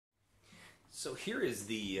So here is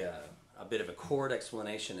the a bit of a chord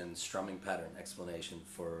explanation and strumming pattern explanation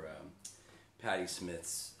for Patti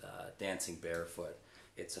Smith's Dancing Barefoot.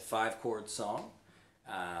 It's a 5-chord song,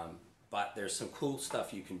 but there's some cool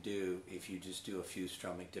stuff you can do if you just do a few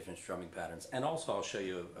different strumming patterns. And also I'll show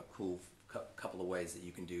you a cool couple of ways that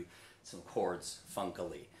you can do some chords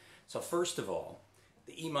funkily. So first of all,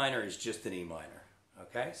 the E minor is just an E minor.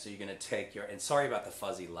 Okay, so you're going to take your, and sorry about the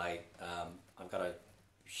fuzzy light, I've got a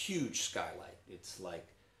huge skylight. It's like,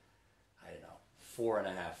 I don't know,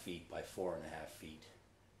 4.5 feet by 4.5 feet,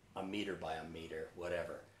 a meter by a meter,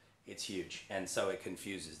 whatever. It's huge, and so it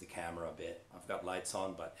confuses the camera a bit. I've got lights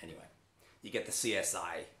on, but anyway, you get the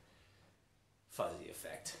CSI fuzzy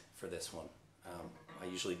effect for this one. I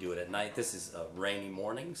usually do it at night. This is a rainy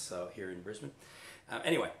morning, so here in Brisbane.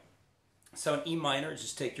 Anyway, so in E minor,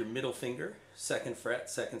 just take your middle finger, 2nd fret,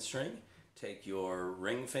 2nd string, take your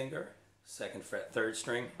ring finger, 2nd fret, 3rd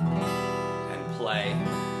string, and play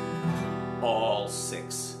all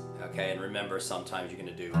 6. Okay, and remember sometimes you're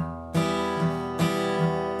going to do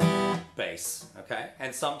bass. Okay,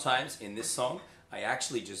 and sometimes in this song I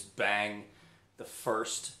actually just bang the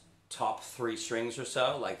first top 3 strings or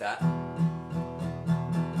so, like that.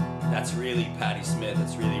 That's really Patti Smith,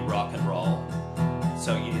 it's really rock and roll.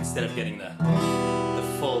 So you, instead of getting the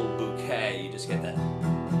full bouquet, you just get that.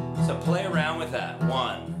 So play around with that.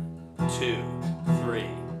 1, 2, 3,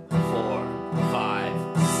 4,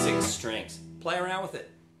 5, 6 strings. Play around with it.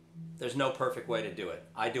 There's no perfect way to do it.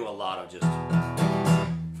 I do a lot of just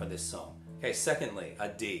for this song. Okay, secondly, a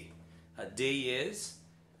D. A D is,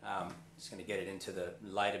 just going to get it into the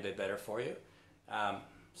light a bit better for you.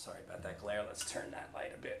 Sorry about that glare. Let's turn that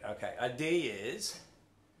light a bit. Okay, a D is,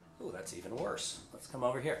 ooh, that's even worse. Let's come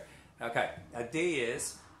over here. Okay, a D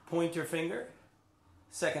is pointer finger,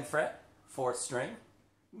 2nd fret, 4th string,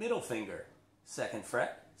 middle finger, 2nd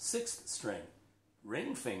fret, 6th string,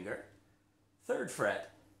 ring finger, 3rd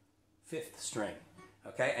fret, 5th string.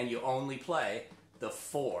 Okay, and you only play the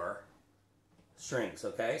 4 strings.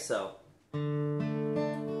 Okay, so.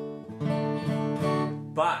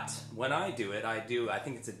 But when I do it, I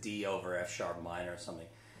think it's a D over F sharp minor or something.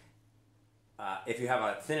 If you have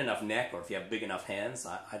a thin enough neck, or if you have big enough hands,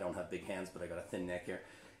 I don't have big hands, but I got a thin neck here,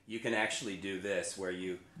 you can actually do this, where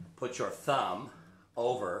you put your thumb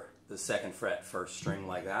over the 2nd fret, 1st string,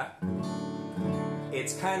 like that.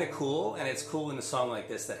 It's kind of cool, and it's cool in a song like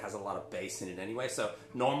this that has a lot of bass in it anyway. So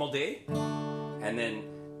normal D, and then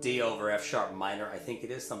D over F sharp minor, I think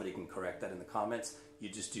it is. Somebody can correct that in the comments. You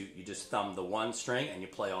just thumb the 1 string and you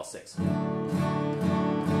play all 6.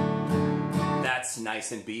 That's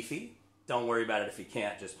nice and beefy. Don't worry about it if you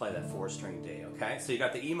can't. Just play that 4-string D, okay? So you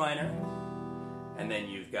got the E minor, and then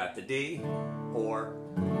you've got the D, or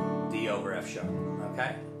D over F sharp,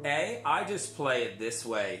 okay? A, I just play it this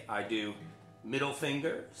way. I do middle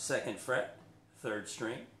finger, 2nd fret, 3rd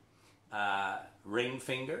string, ring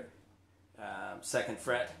finger, 2nd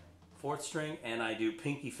fret, 4th string, and I do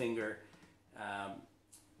pinky finger,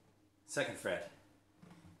 2nd fret,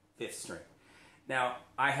 5th string. Now,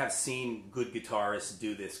 I have seen good guitarists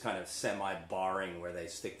do this kind of semi-barring, where they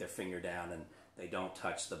stick their finger down and they don't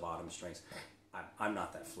touch the bottom strings. I'm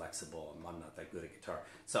not that flexible, I'm not that good at guitar,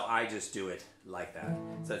 so I just do it like that.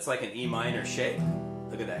 So it's like an E minor shape.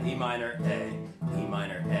 Look at that, E minor, A, E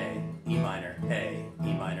minor, A, E minor, A,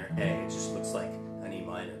 E minor, A. It just looks like an E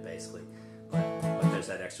minor, basically. But there's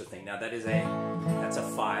that extra thing. Now that's a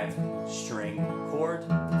 5-string chord.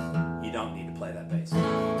 You don't need to play that bass.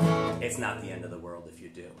 It's not the end of the world if you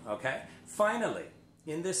do, okay? Finally,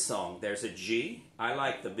 in this song, there's a G. I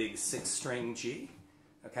like the big 6-string G.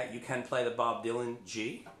 Okay, you can play the Bob Dylan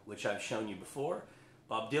G, which I've shown you before.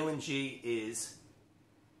 Bob Dylan G is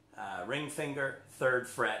ring finger, 3rd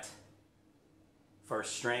fret, 1st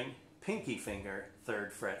string, pinky finger,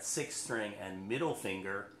 3rd fret, 6th string, and middle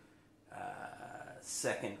finger,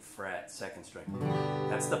 2nd fret, 2nd string.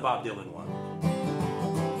 That's the Bob Dylan one.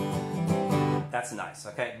 That's nice,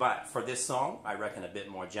 okay? But for this song, I reckon a bit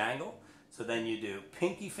more jangle. So then you do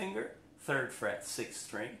pinky finger, 3rd fret, 6th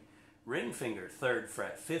string, ring finger, 3rd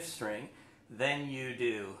fret, 5th string, then you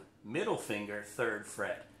do middle finger, 3rd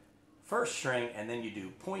fret, 1st string, and then you do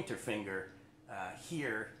pointer finger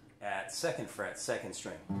here at 2nd fret, 2nd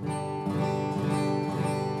string.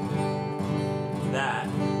 That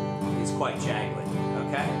is quite jangly,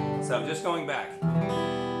 okay? So just going back.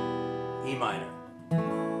 E minor,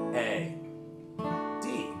 A,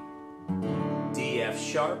 D, D, F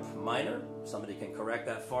sharp minor. Somebody can correct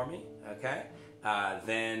that for me, okay?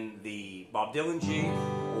 Then the Bob Dylan G,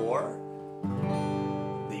 or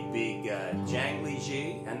the big jangly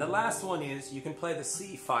G. And the last one is, you can play the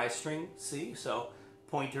C, 5-string C. So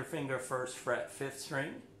pointer finger, 1st fret, 5th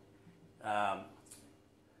string,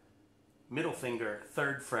 middle finger,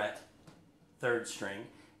 3rd fret, 3rd string,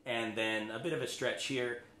 and then a bit of a stretch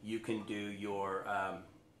here. You can do your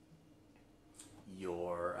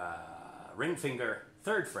ring finger,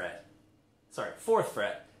 4th fret,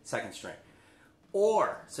 2nd string.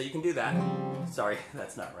 Or, so you can do that. Sorry,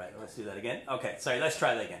 that's not right. Let's do that again. Okay, sorry, let's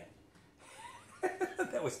try that again.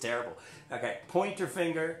 That was terrible. Okay, pointer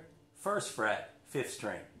finger, 1st fret, 5th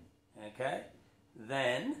string. Okay?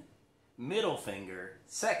 Then, middle finger,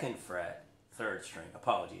 2nd fret, 3rd string.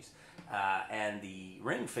 Apologies. And the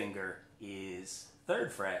ring finger is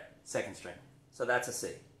 3rd fret, 2nd string. So that's a C.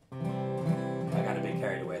 I got a bit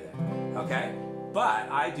carried away there. Okay?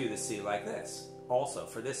 But I do the C like this, also,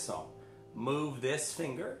 for this song. Move this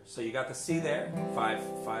finger, so you got the C there,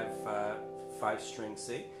 5 string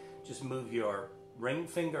C. Just move your ring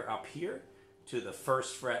finger up here to the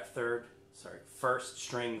 1st fret, 1st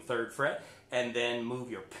string, 3rd fret, and then move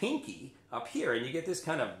your pinky up here, and you get this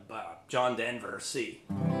kind of John Denver C.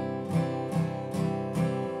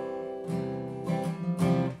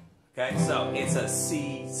 Okay, so it's a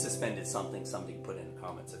C suspended something. Somebody put in the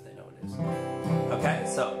comments if they know what it is. Okay,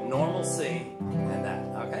 so normal C and that.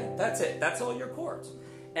 Okay, that's it. That's all your chords.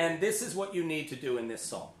 And this is what you need to do in this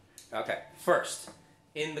song. Okay, first,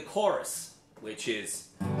 in the chorus, which is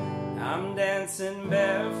I'm dancing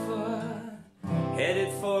barefoot,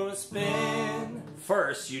 headed for a spin.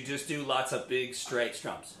 First, you just do lots of big straight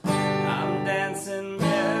strums. I'm dancing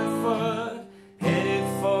barefoot,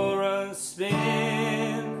 headed for a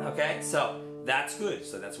spin. Okay, so that's good.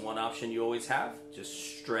 So that's one option you always have,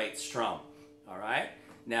 just straight strum. All right?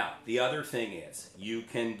 Now, the other thing is you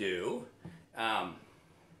can do,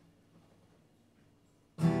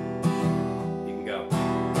 you can go,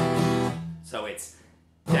 so it's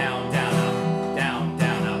down, down, up, down,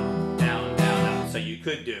 down, up, down, down, up. So you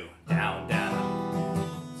could do down, down, up.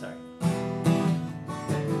 Sorry.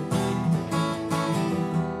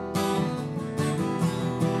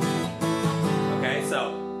 Okay,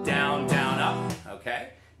 so down, down, up. Okay.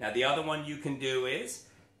 Now the other one you can do is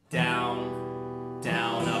down,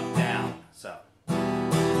 down, up, down. So.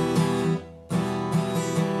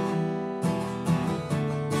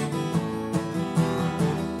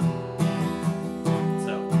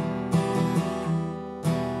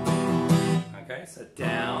 So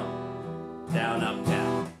down, down, up,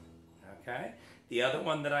 down. Okay? The other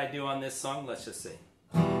one that I do on this song, let's just see.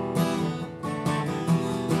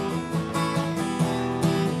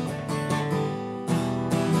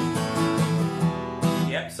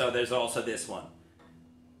 Yep, so there's also this one.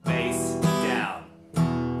 Bass, down.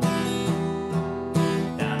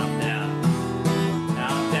 Down, up, down. Down,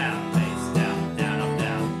 up, down. Bass, down. Down, up,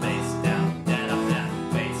 down. Bass, down. Down, up,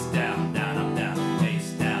 down. Bass, down. Down, up, down. Bass,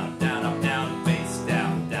 down. Down, up, down. Bass,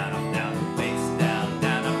 down. Down, up, down. Bass, down.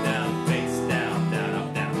 Down, up, down. Bass, down. Down,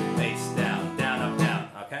 up, down. Bass, down. Down, up, down.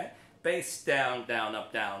 Okay? Bass, down, down,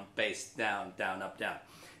 up, down. Bass, down, down, up, down.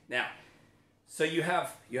 Now, so you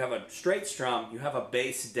have a straight strum, you have a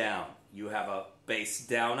bass down, you have a bass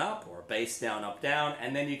down up, or bass down up down,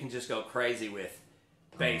 and then you can just go crazy with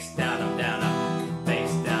bass down up down up, bass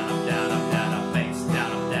down up down up down up, bass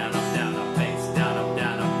down up down up down up, bass down up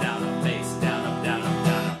down up down up, bass down up down up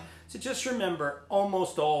down up. So just remember,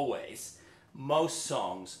 almost always, most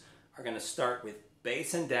songs are going to start with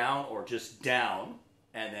bass and down, or just down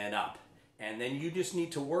and then up, and then you just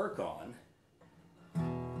need to work on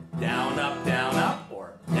down, up,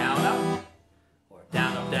 or down, up, or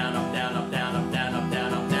down, up, down, up, down, up, down, up, down, up,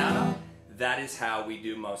 down, up, down, up. That is how we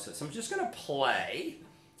do most of it. So I'm just going to play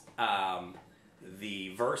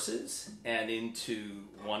the verses and into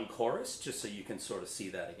one chorus, just so you can sort of see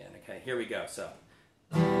that again. Okay, here we go. So.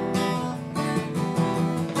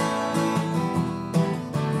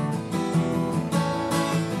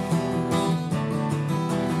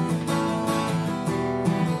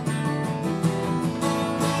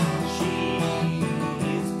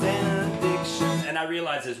 I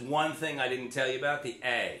realize there's one thing I didn't tell you about, the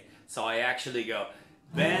A. So I actually go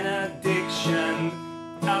benediction,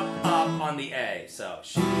 up, up on the A. So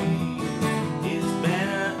she is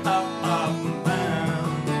up, up,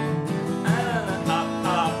 down, up, up,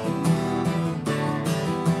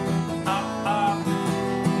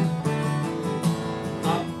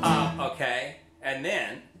 up, up, okay? And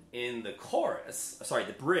then in the chorus, sorry,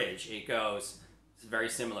 the bridge, it goes, it's very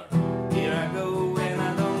similar. Here I go and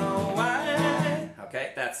I don't know why.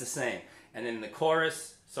 Okay, that's the same. And in the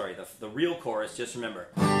chorus, sorry, the real chorus, just remember,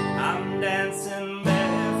 I'm dancing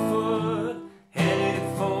barefoot,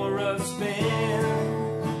 headed for a spin.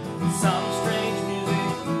 Some strange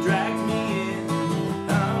music drags me in.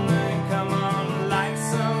 I'm gonna come on like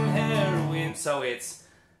So it's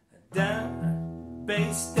down,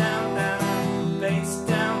 bass down, down, bass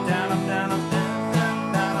down, down, up, down, up, down,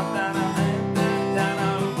 down, down, up, down, up,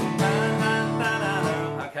 down, down,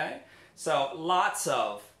 down, up. Okay? So lots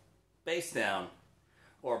of bass down,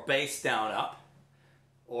 or bass down up,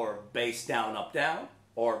 or bass down up down,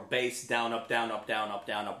 or bass down up down up down up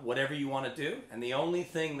down up, whatever you want to do. And the only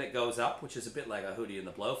thing that goes up, which is a bit like a Hootie and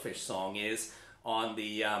the Blowfish song, is on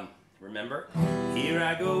the remember, here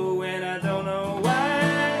I go and I don't know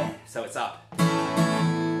why. So it's up.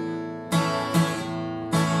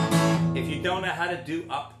 If you don't know how to do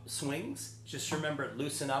up swings, just remember,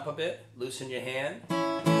 loosen up a bit, loosen your hand,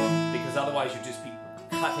 because otherwise you'll just be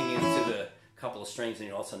cutting into the couple of strings and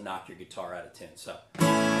you also knock your guitar out of tune. So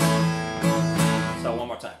one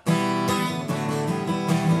more time.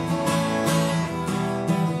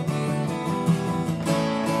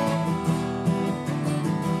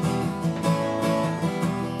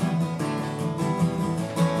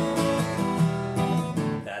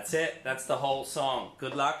 That's it. That's the whole song.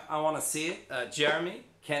 Good luck. I want to see it. Jeremy,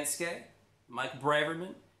 Kensuke, Mike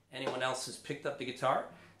Braverman, anyone else who's picked up the guitar,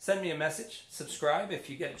 send me a message. Subscribe if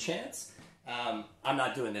you get a chance. I'm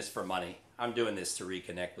not doing this for money. I'm doing this to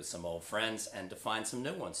reconnect with some old friends and to find some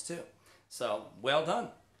new ones too. So, well done.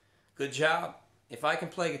 Good job. If I can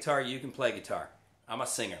play guitar, you can play guitar. I'm a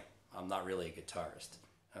singer. I'm not really a guitarist.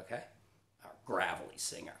 Okay? A gravelly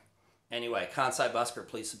singer. Anyway, Kansai Busker,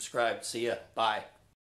 please subscribe. See ya. Bye.